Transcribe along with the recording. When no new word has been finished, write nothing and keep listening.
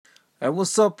Hey,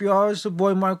 what's up, y'all? It's your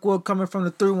boy Mike Wood coming from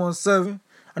the 317.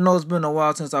 I know it's been a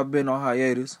while since I've been on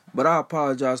hiatus, but I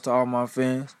apologize to all my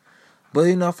fans. But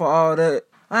enough for all that.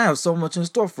 I have so much in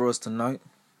store for us tonight.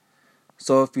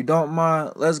 So if you don't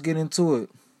mind, let's get into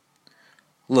it.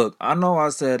 Look, I know I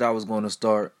said I was going to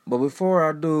start, but before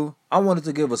I do, I wanted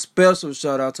to give a special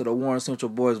shout out to the Warren Central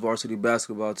Boys varsity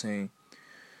basketball team.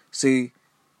 See,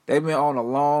 they've been on a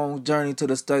long journey to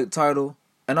the state title,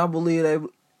 and I believe they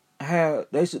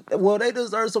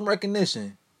deserve some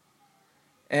recognition.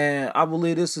 And I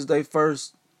believe this is their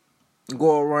first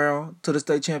go around to the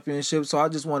state championship, so I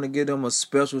just want to give them a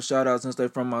special shout out since they're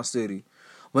from my city.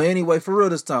 But anyway, for real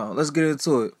this time, let's get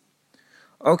into it.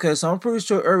 Okay, so I'm pretty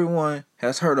sure everyone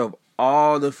has heard of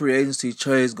all the free agency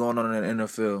trades going on in the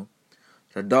NFL.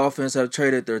 The Dolphins have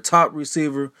traded their top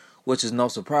receiver, which is no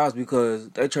surprise because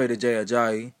they traded Jay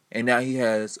Ajayi, and now he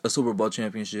has a Super Bowl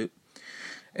championship.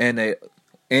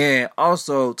 And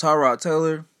also Tyrod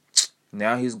Taylor,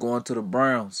 now he's going to the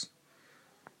Browns.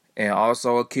 And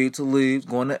also Akeem Talib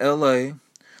going to LA.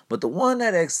 But the one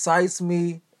that excites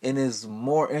me and is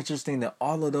more interesting than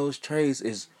all of those trades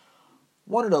is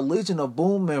one of the Legion of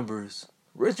Boom members,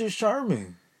 Richard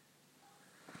Sherman.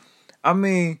 I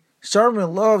mean,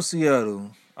 Sherman loves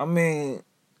Seattle. I mean,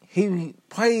 he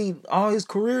played all his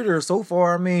career there so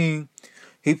far. I mean,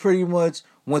 he pretty much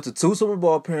went to 2 Super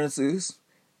Bowl appearances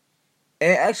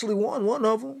and actually won one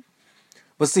of them.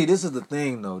 But see, this is the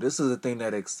thing, though. This is the thing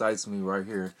that excites me right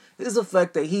here. It is the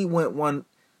fact that he went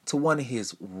to one of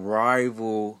his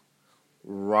rival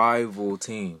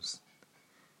teams.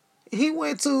 He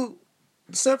went to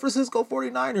San Francisco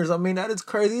 49ers. I mean, that is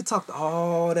crazy. He talked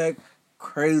all that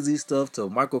crazy stuff to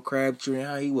Michael Crabtree and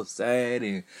how he was sad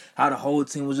and how the whole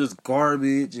team was just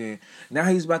garbage. And now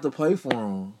he's about to play for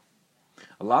him.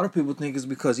 A lot of people think it's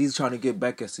because he's trying to get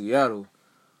back at Seattle.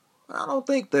 I don't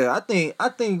think that. I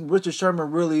think Richard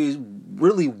Sherman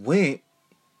really went.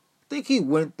 I think he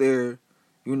went there,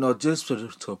 just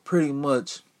to pretty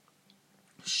much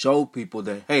show people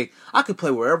that, hey, I can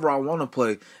play wherever I want to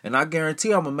play, and I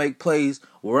guarantee I'm gonna make plays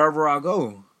wherever I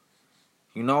go.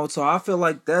 So I feel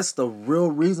like that's the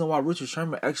real reason why Richard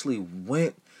Sherman actually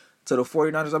went to the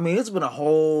 49ers. I mean, it's been a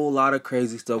whole lot of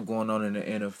crazy stuff going on in the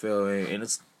NFL, and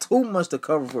it's too much to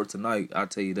cover for tonight, I'll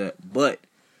tell you that. But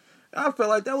I feel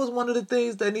like that was one of the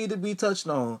things that need to be touched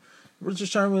on. Richard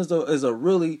Sherman is a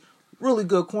really, really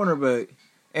good cornerback.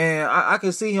 And I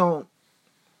can see him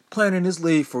playing in this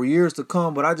league for years to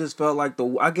come, but I just felt like the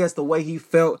way he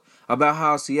felt about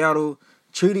how Seattle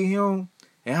treated him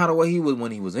and how the way he was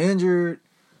when he was injured,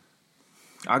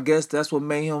 I guess that's what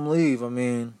made him leave. I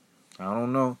mean, I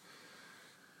don't know.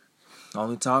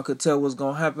 Only time could tell what's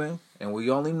going to happen, and we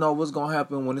only know what's going to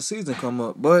happen when the season come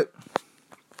up. But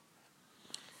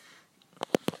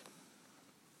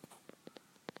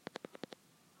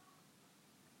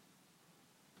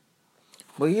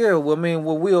yeah, well, I mean,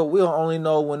 we'll only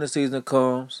know when the season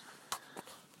comes.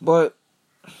 But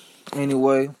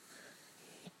anyway,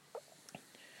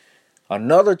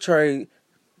 another trade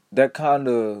that kind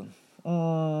of,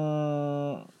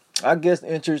 I guess,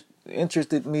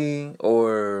 interested me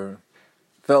or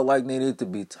felt like needed to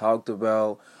be talked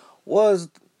about was,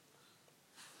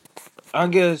 I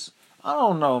guess, I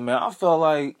don't know, man. I felt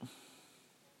like,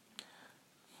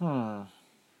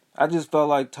 I just felt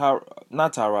like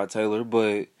not Tyrod Taylor,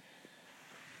 but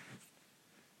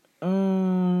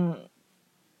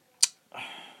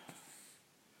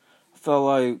felt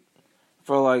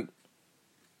like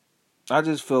I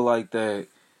just feel like that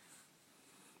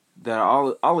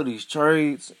all of these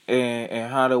trades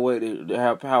and how the way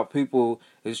how people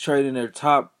is trading their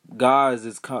top guys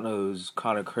is kind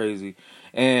of crazy,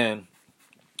 and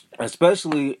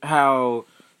especially how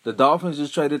the Dolphins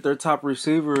just traded their top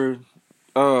receiver.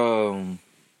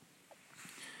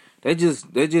 They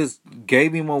just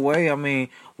gave him away. I mean,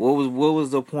 what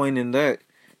was the point in that?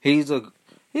 He's a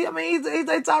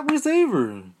top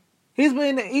receiver. He's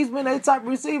been a top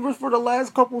receiver for the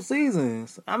last couple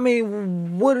seasons. I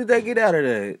mean, what did they get out of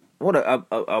that? What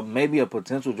a maybe a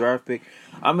potential draft pick.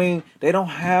 I mean, they don't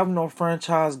have no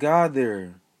franchise guy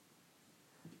there.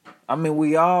 I mean,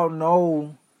 we all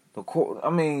know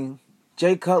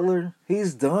Jay Cutler,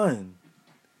 he's done.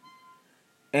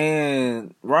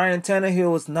 And Ryan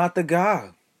Tannehill is not the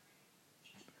guy.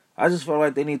 I just feel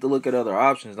like they need to look at other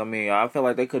options. I mean, I feel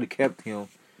like they could have kept him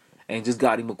and just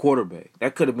got him a quarterback.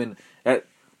 That could have been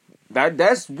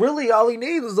that's really all he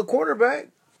needs is a quarterback.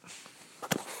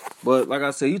 But like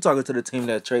I said, you talking to the team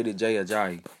that traded Jay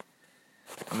Ajayi.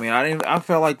 I mean, I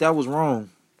felt like that was wrong.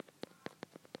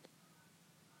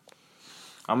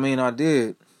 I mean, I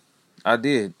did.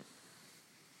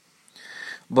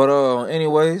 But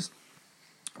anyways,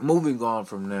 moving on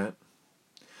from that,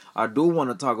 I do want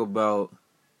to talk about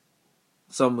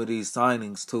some of these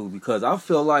signings too, because I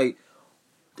feel like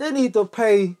they need to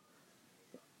pay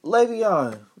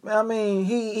Le'Veon. I mean,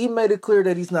 he made it clear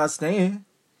that he's not staying.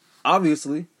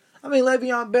 Obviously, I mean,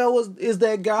 Le'Veon Bell is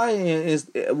that guy and is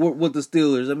with the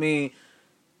Steelers. I mean,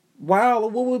 wow,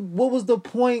 what was the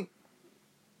point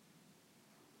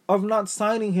of not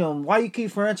signing him? Why you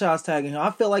keep franchise tagging him?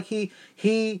 I feel like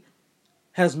he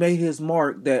has made his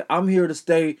mark that I'm here to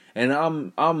stay and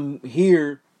I'm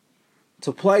here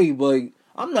to play, but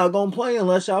I'm not gonna play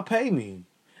unless y'all pay me.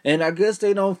 And I guess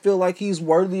they don't feel like he's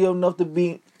worthy enough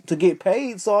to get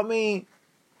paid. So I mean,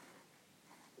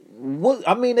 what?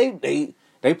 I mean,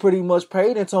 they pretty much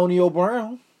paid Antonio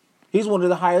Brown. He's one of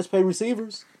the highest paid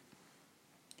receivers.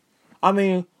 I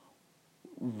mean,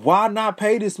 why not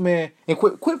pay this man and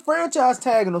quit franchise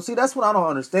tagging him? See, that's what I don't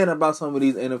understand about some of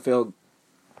these NFL,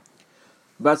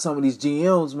 about some of these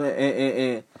GMs,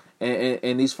 man,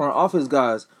 and these front office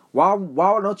guys. Why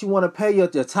don't you want to pay your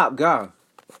top guy?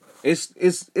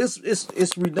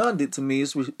 It's redundant to me.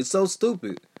 It's so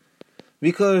stupid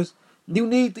because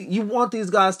you want these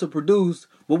guys to produce,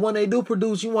 but when they do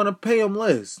produce, you want to pay them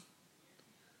less.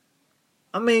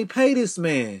 I mean, pay this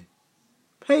man.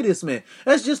 Pay this man.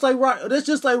 That's just like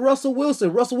Russell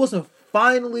Wilson. Russell Wilson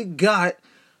finally got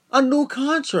a new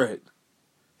contract.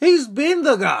 He's been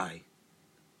the guy.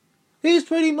 He's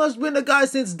pretty much been the guy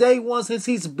since day one, since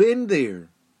he's been there.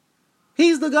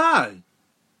 He's the guy.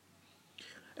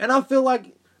 And I feel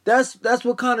like that's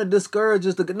what kind of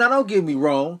discourages the. Now, don't get me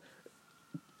wrong.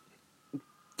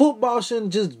 Football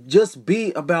shouldn't just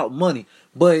be about money.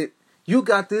 But you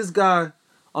got this guy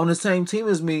on the same team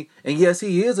as me, and yes,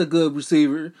 he is a good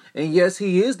receiver, and yes,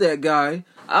 he is that guy.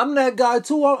 I'm that guy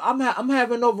too. I'm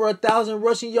having over 1,000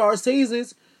 rushing yard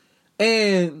seasons,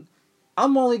 and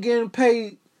I'm only getting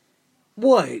paid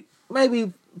what,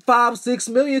 maybe 5-6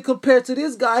 million compared to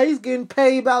this guy. He's getting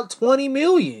paid about 20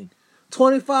 million,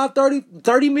 25,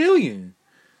 30 million.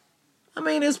 I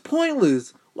mean, it's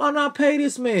pointless. Why not pay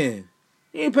this man?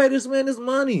 You ain't pay this man his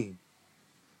money.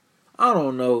 I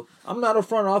don't know. I'm not a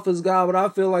front office guy, but I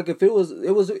feel like if it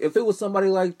was somebody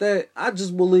like that, I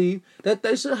just believe that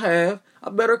they should have a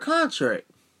better contract.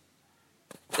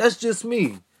 That's just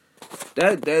me.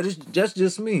 That's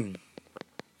just me.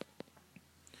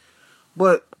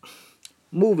 But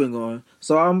moving on.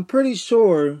 So I'm pretty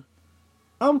sure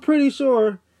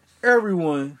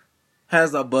everyone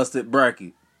has a busted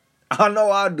bracket. I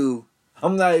know I do.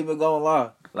 I'm not even gonna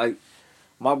lie. Like,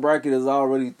 my bracket is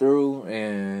already through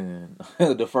and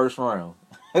the first round.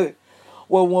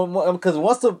 Well, because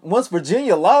once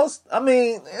Virginia lost, I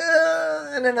mean,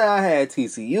 and then I had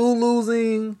TCU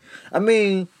losing. I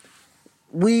mean,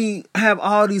 we have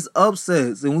all these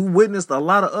upsets, and we witnessed a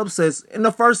lot of upsets in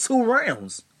the first two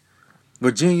rounds.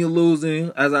 Virginia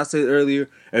losing, as I said earlier,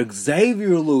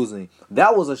 Xavier losing.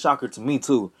 That was a shocker to me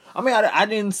too. I mean, I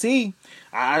didn't see.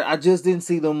 I just didn't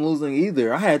see them losing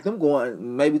either. I had them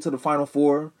going maybe to the Final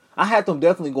Four. I had them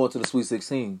definitely going to the Sweet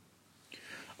 16.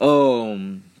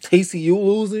 TCU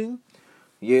losing.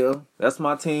 Yeah, that's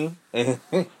my team. And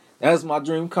that's my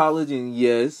dream college. And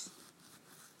yes,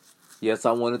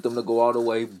 I wanted them to go all the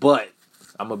way. But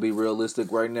I'm going to be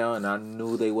realistic right now. And I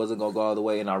knew they wasn't going to go all the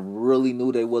way. And I really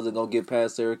knew they wasn't going to get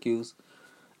past Syracuse.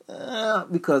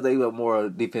 Because they were more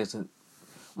defensive.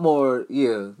 More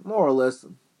or less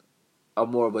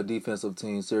more of a defensive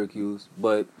team, Syracuse.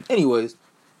 But anyways,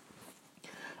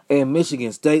 and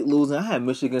Michigan State losing. I had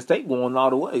Michigan State going all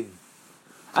the way.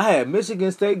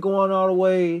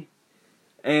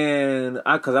 And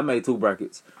because I made two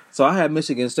brackets. So I had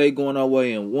Michigan State going all the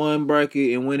way in one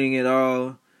bracket and winning it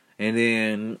all. And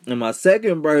then in my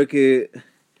second bracket,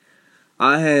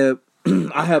 I had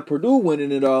Purdue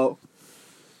winning it all.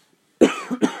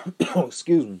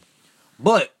 Excuse me.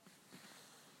 But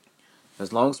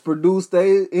as long as Purdue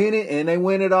stays in it and they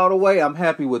win it all the way, I'm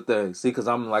happy with that. See, because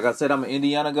like I said, I'm an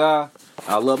Indiana guy.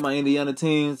 I love my Indiana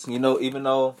teams, even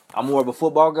though I'm more of a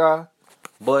football guy.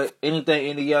 But anything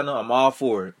Indiana, I'm all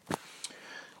for it.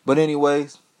 But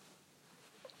anyways,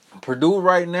 Purdue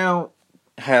right now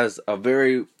has a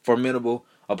very formidable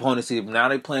opponent. See, now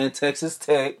they playing Texas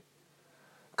Tech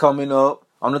coming up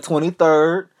on the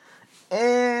 23rd.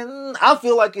 And I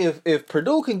feel like if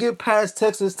Purdue can get past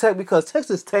Texas Tech, because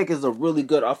Texas Tech is a really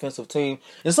good offensive team,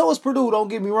 and so is Purdue, don't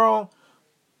get me wrong,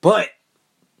 but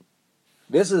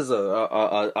this is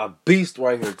a beast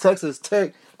right here. Texas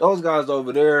Tech, those guys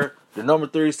over there, the number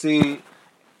 3 seed,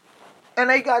 and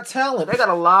they got talent. They got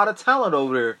a lot of talent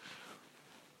over there.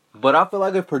 But I feel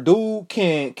like if Purdue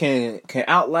can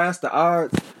outlast the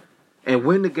odds and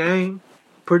win the game,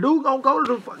 Purdue gonna go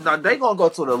to they gonna go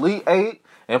to the Elite Eight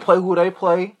and play who they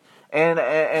play,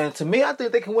 and to me, I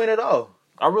think they can win it all.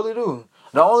 I really do.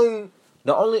 The only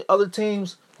other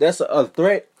teams that's a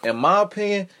threat, in my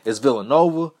opinion, is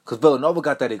Villanova, because Villanova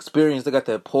got that experience, they got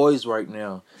that poise right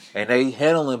now, and they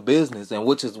handling business, and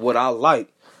which is what I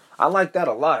like. I like that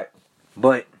a lot,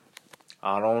 but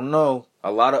I don't know.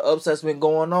 A lot of upsets been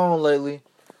going on lately,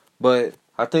 but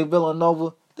I think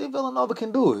Villanova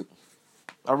can do it.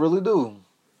 I really do.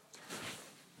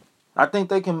 I think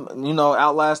they can,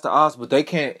 outlast the odds, but they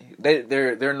can't.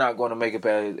 They're not going to make it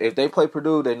past. If they play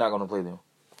Purdue, they're not going to play them.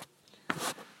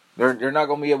 They're not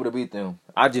going to be able to beat them.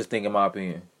 I just think, in my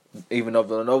opinion, even though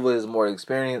Villanova is more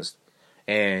experienced,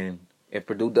 and if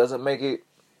Purdue doesn't make it,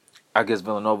 I guess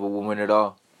Villanova will win it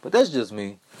all. But that's just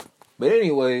me. But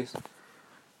anyways,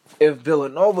 if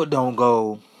Villanova don't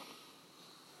go,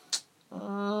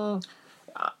 I'm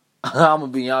gonna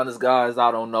be honest, guys.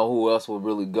 I don't know who else will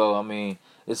really go. I mean,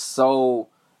 it's a lot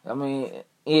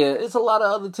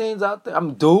of other teams out there.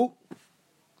 Duke.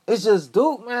 It's just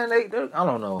Duke, man. I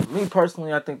don't know. Me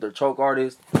personally, I think they're choke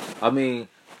artists. I mean,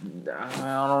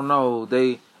 I don't know.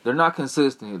 They're not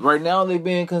consistent. Right now, they're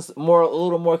being a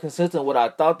little more consistent. What I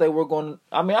thought they were going.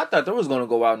 I thought they was going to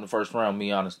go out in the first round.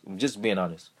 Just being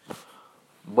honest.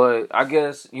 But I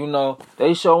guess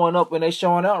they showing up and they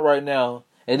showing out right now.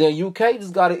 And then UK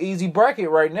just got an easy bracket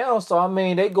right now. So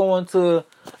they going to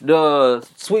the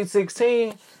Sweet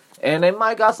 16, and they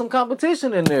might got some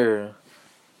competition in there.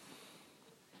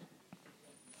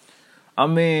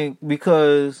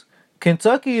 Because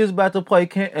Kentucky is about to play.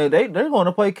 They're going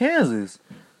to play Kansas.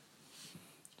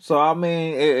 So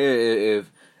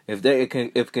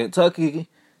if Kentucky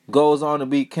goes on to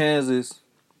beat Kansas,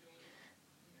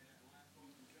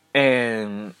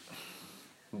 and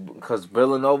because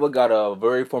Villanova got a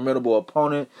very formidable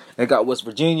opponent, they got West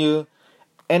Virginia,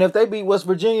 and if they beat West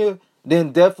Virginia,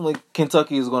 then definitely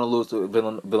Kentucky is going to lose to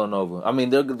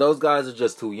Villanova. Those guys are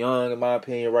just too young, in my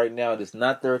opinion, right now. It's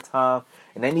not their time,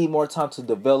 and they need more time to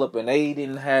develop, and they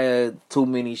didn't have too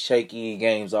many shaky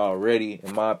games already,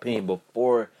 in my opinion,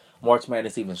 before March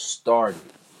Madness even started.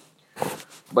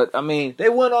 But, they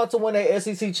went on to win a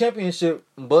SEC championship,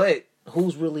 but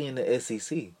who's really in the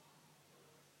SEC?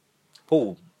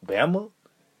 Who? Bama?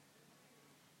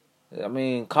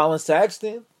 Colin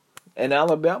Sexton? In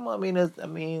Alabama,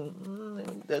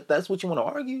 that's what you want to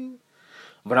argue,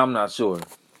 but I'm not sure.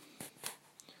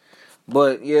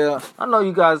 But yeah, I know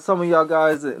you guys. Some of y'all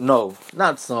guys, no,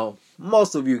 not some.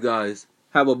 Most of you guys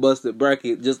have a busted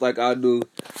bracket, just like I do.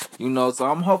 So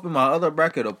I'm hoping my other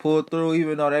bracket will pull through,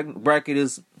 even though that bracket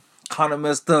is kind of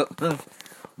messed up.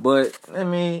 But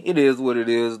it is what it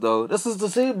is, though. This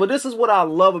is what I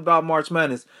love about March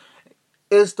Madness.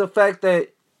 It's the fact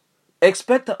that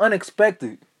expect the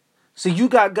unexpected. See, you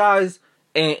got guys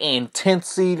in 10th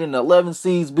seed and 11th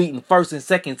seeds beating first and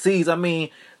second seeds.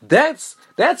 That's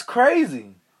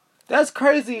crazy. That's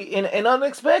crazy and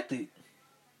unexpected.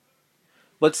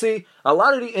 But see, a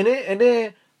lot of and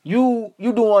then you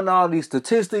doing all these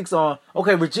statistics on,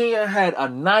 okay, Virginia had a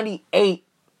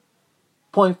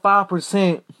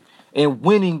 98.5% in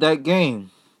winning that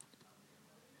game.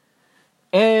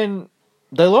 And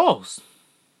they lost.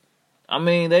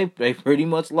 They pretty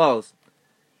much lost.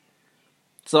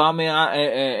 So,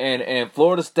 and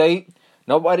Florida State,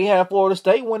 nobody had Florida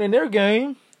State winning their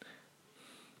game.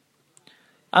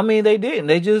 They didn't.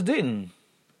 They just didn't.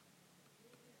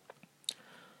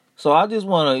 So, I just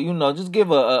want to, just give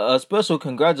a special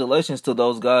congratulations to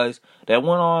those guys that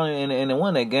went on and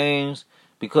won their games,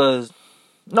 because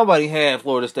nobody had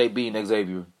Florida State beating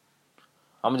Xavier.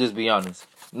 I'm going to just be honest.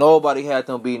 Nobody had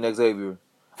them beating Xavier.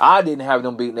 I didn't have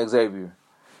them beating Xavier.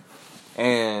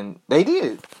 And they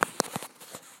did.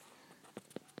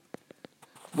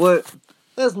 But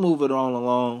let's move it on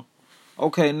along.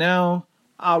 Okay, now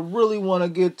I really want to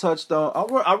get touched on.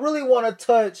 I really want to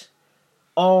touch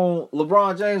on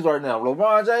LeBron James right now.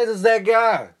 LeBron James is that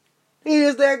guy. He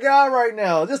is that guy right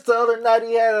now. Just the other night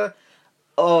he had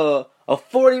a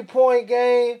 40-point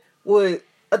game with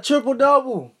a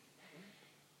triple-double.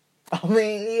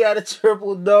 He had a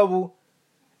triple-double,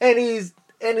 and he's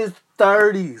in his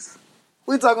 30s.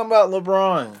 We talking about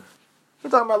LeBron. We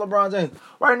talking about LeBron James.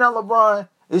 Right now, LeBron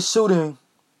is shooting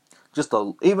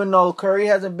even though Curry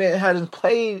hasn't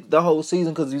played the whole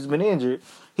season because he's been injured,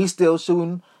 he's still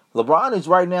shooting. LeBron is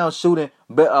right now shooting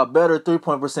a better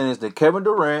 3-point percentage than Kevin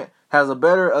Durant, has a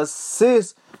better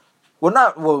assist.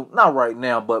 Not right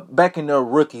now, but back in their not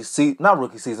rookie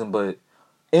season, but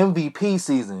MVP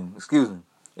season, excuse me.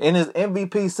 In his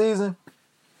MVP season,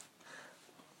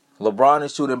 LeBron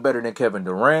is shooting better than Kevin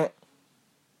Durant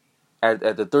at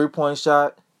the 3-point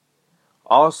shot.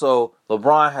 Also,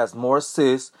 LeBron has more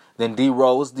assists than D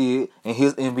Rose did in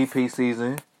his MVP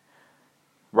season.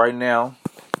 Right now,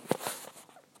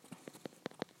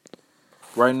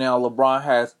 LeBron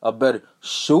has a better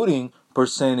shooting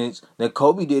percentage than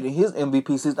Kobe did in his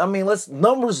MVP season. I mean,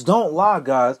 numbers don't lie,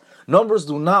 guys. Numbers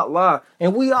do not lie.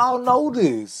 And we all know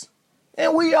this.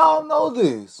 We all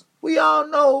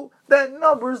know that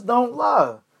numbers don't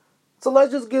lie. So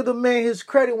let's just give the man his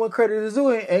credit when credit is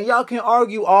due. And y'all can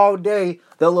argue all day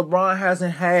that LeBron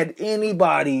hasn't had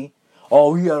anybody.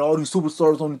 Oh, he had all these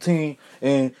superstars on the team,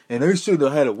 and they should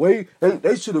have had a way.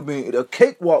 They should have been a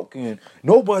cakewalk, and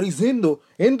nobody's in the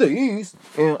East.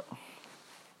 And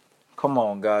come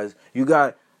on, guys, this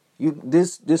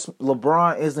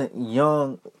LeBron isn't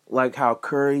young like how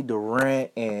Curry,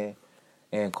 Durant, and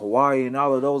Kawhi and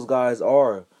all of those guys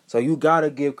are. So you gotta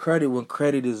give credit when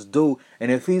credit is due. And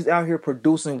if he's out here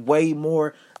producing way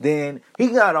more, then he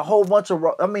got a whole bunch of.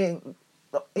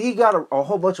 He got a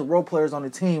whole bunch of role players on the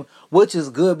team, which is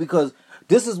good because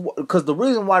the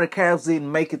reason why the Cavs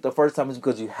didn't make it the first time is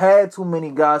because you had too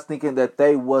many guys thinking that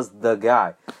they was the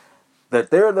guy, that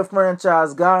they're the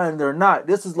franchise guy, and they're not.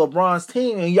 This is LeBron's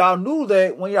team, and y'all knew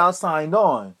that when y'all signed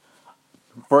on.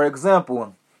 For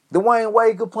example, Dwayne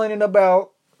Wade complaining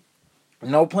about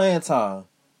no playing time.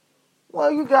 Well,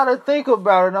 you gotta think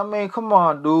about it. I mean, come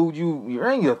on, dude.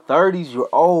 You're in your 30s. You're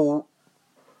old.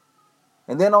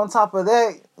 And then on top of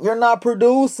that, you're not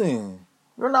producing.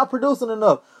 You're not producing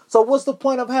enough. So what's the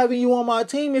point of having you on my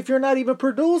team if you're not even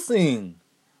producing?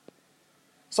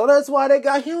 So that's why they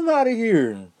got him out of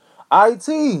here. IT.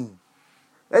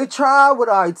 They tried with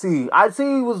IT. IT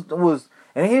was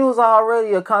and he was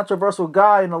already a controversial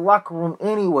guy in the locker room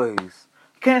anyways.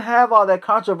 You can't have all that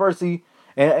controversy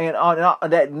and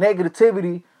that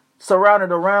negativity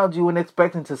surrounded around you and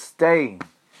expecting to stay.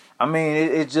 I mean,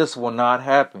 it just will not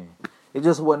happen. It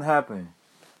just wouldn't happen.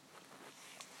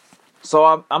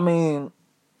 So I mean,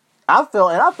 I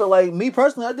feel like me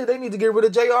personally, I think they need to get rid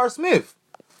of J.R. Smith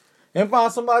and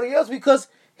find somebody else because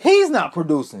he's not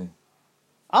producing.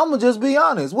 I'm gonna just be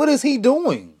honest. What is he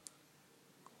doing?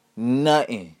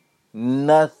 Nothing.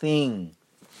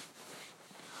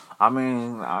 I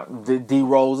mean, D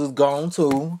Rose is gone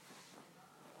too.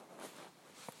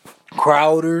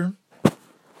 Crowder.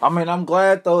 I mean, I'm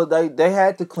glad though they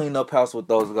had to clean up house with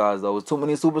those guys though. There was too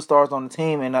many superstars on the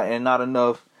team and not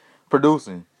enough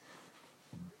producing,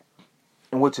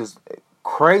 which is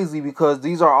crazy because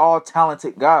these are all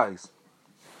talented guys.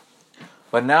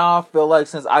 But now I feel like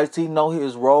since IT know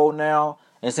his role now,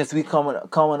 and since we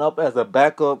coming up as a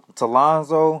backup to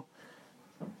Lonzo,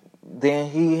 then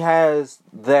he has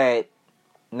that.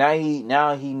 Now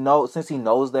he knows. Since he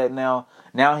knows that now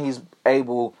he's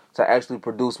able to actually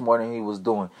produce more than he was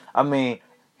doing. I mean,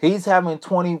 he's having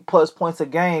 20 plus points a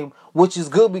game, which is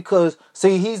good because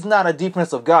see, he's not a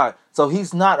defensive guy, so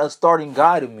he's not a starting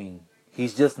guy to me.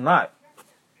 He's just not.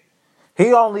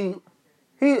 He only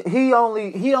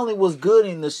was good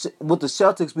with the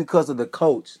Celtics because of the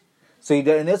coach. See,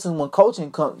 and this is when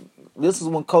coaching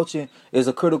is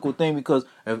a critical thing because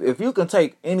if you can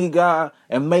take any guy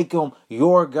and make him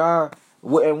your guy,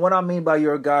 and what I mean by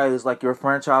your guy is like your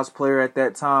franchise player at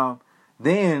that time,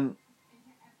 then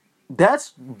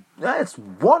that's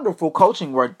wonderful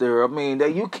coaching right there. I mean,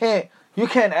 that you can't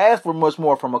ask for much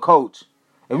more from a coach.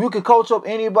 If you can coach up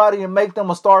anybody and make them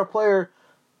a star player,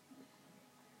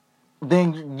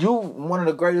 then you one of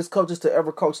the greatest coaches to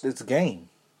ever coach this game.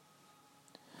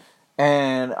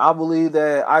 And I believe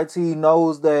that IT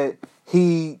knows that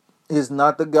he is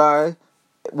not the guy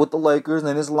with the Lakers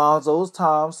and it's Lonzo's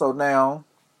time. So now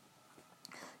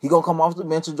he gonna come off the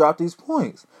bench and drop these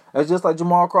points. It's just like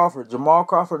Jamal Crawford. Jamal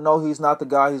Crawford know he's not the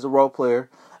guy. He's a role player,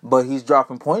 but he's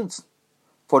dropping points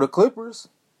for the Clippers.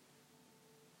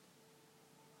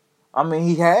 I mean,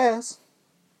 he has.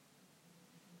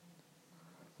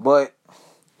 But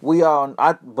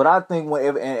I think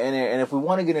if we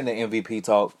want to get into MVP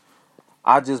talk,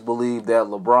 I just believe that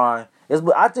LeBron is.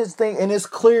 I just think, and it's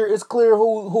clear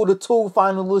who the two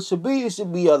finalists should be. It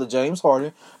should be either James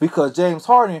Harden because James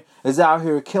Harden is out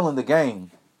here killing the game.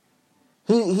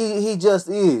 He just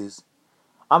is.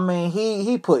 I mean,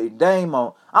 he put Dame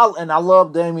on. I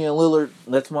love Damian Lillard.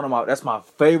 That's my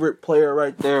favorite player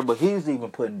right there. But he's even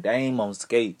putting Dame on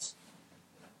skates.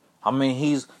 I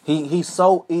mean, it's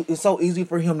so easy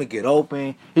for him to get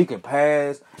open. He can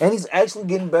pass, and he's actually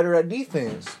getting better at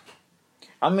defense.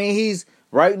 I mean, he's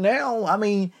right now. I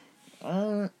mean,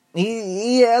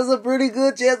 he has a pretty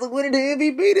good chance of winning the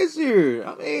MVP this year.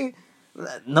 I mean,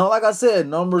 no, like I said,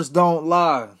 numbers don't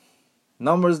lie.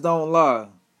 Numbers don't lie.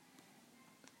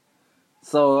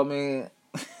 So I mean,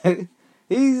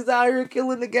 he's out here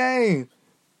killing the game.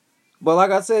 But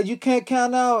like I said, you can't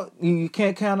count out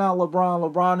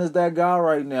LeBron. LeBron is that guy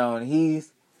right now, and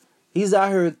he's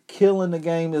out here killing the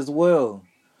game as well.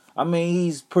 I mean,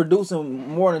 he's producing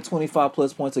more than 25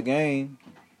 plus points a game.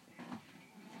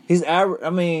 He's average.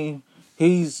 I mean,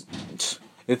 he's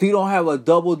if he don't have a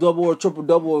double or triple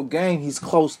double a game, he's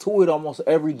close to it almost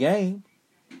every game.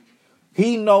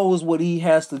 He knows what he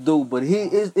has to do, but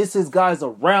it's his guys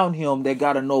around him that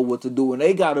got to know what to do, and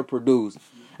they got to produce.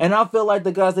 And I feel like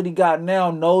the guys that he got now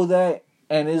know that,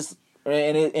 and it's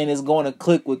going to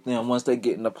click with them once they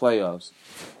get in the playoffs.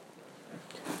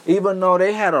 Even though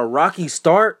they had a rocky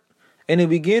start in the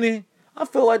beginning, I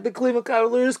feel like the Cleveland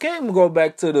Cavaliers can go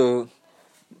back to the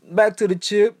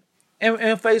chip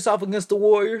and face off against the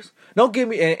Warriors. Don't give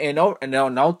me and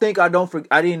don't think I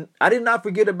did not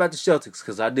forget about the Celtics,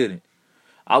 because I didn't.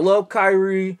 I love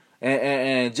Kyrie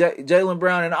and Jaylen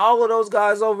Brown and all of those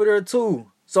guys over there too.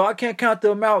 So I can't count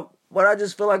them out, but I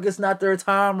just feel like it's not their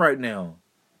time right now.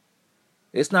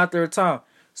 It's not their time.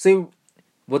 See,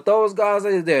 with those guys,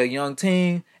 they're a young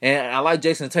team, and I like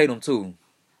Jason Tatum too.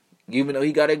 Even though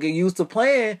he got to get used to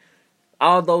playing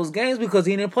all those games because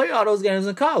he didn't play all those games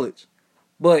in college.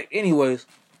 But anyways,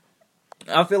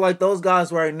 I feel like those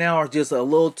guys right now are just a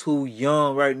little too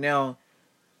young right now,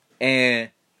 and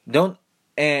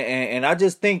I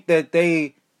just think that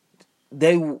they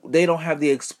don't have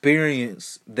the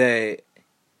experience that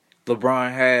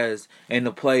LeBron has in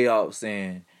the playoffs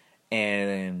and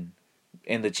in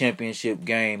the championship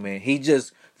game. And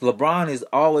LeBron has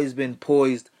always been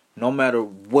poised, no matter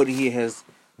what he has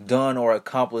done or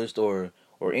accomplished or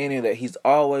any of that. He's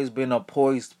always been a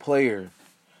poised player.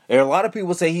 And a lot of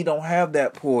people say he don't have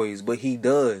that poise, but he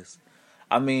does.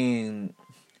 I mean,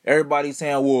 everybody's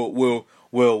saying, well,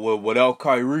 without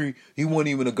Kyrie, he wouldn't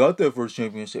even have got that first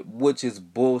championship, which is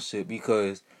bullshit.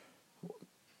 Because,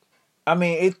 I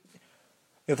mean,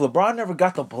 if LeBron never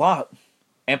got the block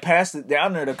and passed it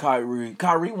down there to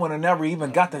Kyrie would have never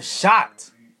even got the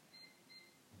shot.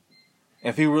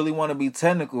 If he really want to be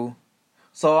technical.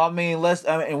 So, I mean,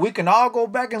 and we can all go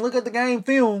back and look at the game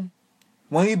film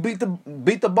when he beat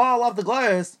the ball off the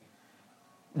glass,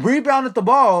 rebounded the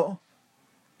ball,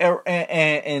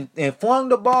 and flung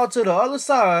the ball to the other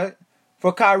side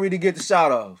for Kyrie to get the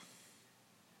shot off.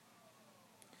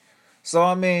 So,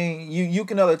 I mean, you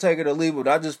can either take it or leave it.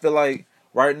 I just feel like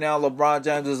right now LeBron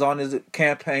James is on his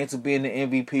campaign to being the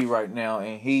MVP right now,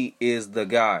 and he is the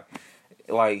guy.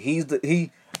 Like,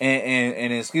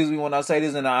 and excuse me when I say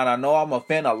this, and I know I'm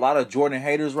offending a lot of Jordan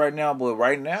haters right now, but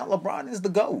right now LeBron is the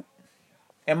GOAT.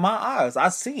 In my eyes, I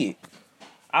see it.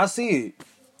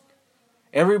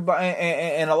 Everybody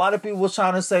and a lot of people was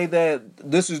trying to say that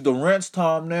this is Durant's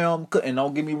time now. And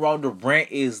don't get me wrong,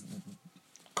 Durant is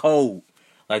cold.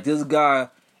 Like, this guy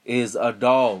is a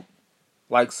dog.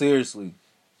 Like, seriously.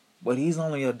 But he's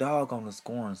only a dog on the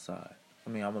scoring side. I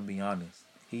mean, I'm gonna be honest.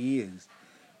 He is.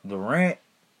 Durant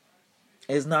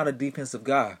is not a defensive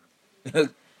guy.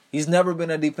 He's never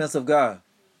been a defensive guy.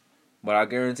 But I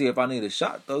guarantee if I need a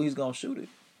shot, though, he's gonna shoot it.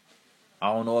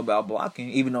 I don't know about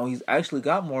blocking, even though he's actually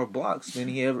got more blocks than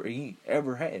he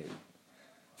ever had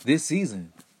this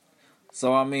season.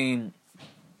 So, I mean,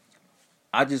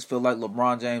 I just feel like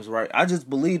LeBron James, right? I just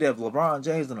believe that LeBron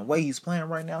James, in the way he's playing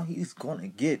right now, he's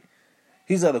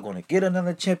either going to get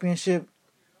another championship,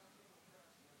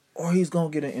 or he's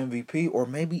going to get an MVP, or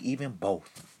maybe even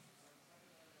both.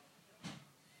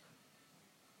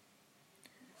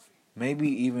 Maybe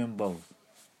even both.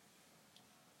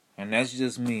 And that's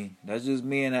just me.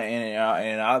 And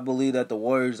I believe that the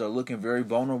Warriors are looking very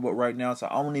vulnerable right now, so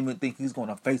I don't even think he's going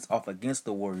to face off against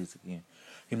the Warriors again.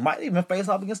 He might even face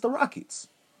off against the Rockets.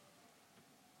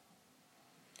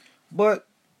 But,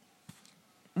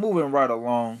 moving right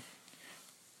along,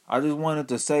 I just wanted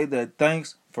to say that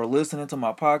thanks for listening to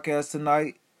my podcast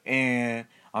tonight. And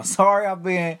I'm sorry I've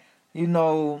been,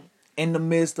 in the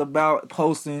midst about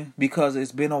posting because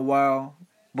it's been a while.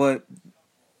 But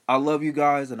I love you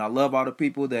guys, and I love all the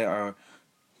people that are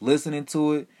listening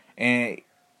to it. And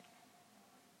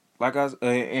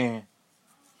and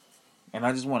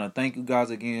I just want to thank you guys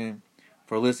again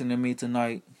for listening to me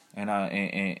tonight,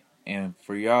 and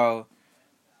for y'all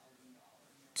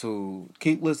to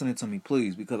keep listening to me,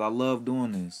 please, because I love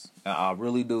doing this. I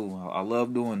really do. I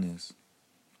love doing this.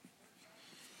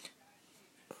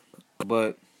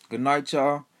 But good night,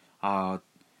 y'all. I'll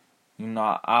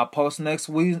post next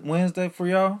Wednesday for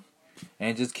y'all,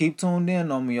 and just keep tuned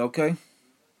in on me, okay?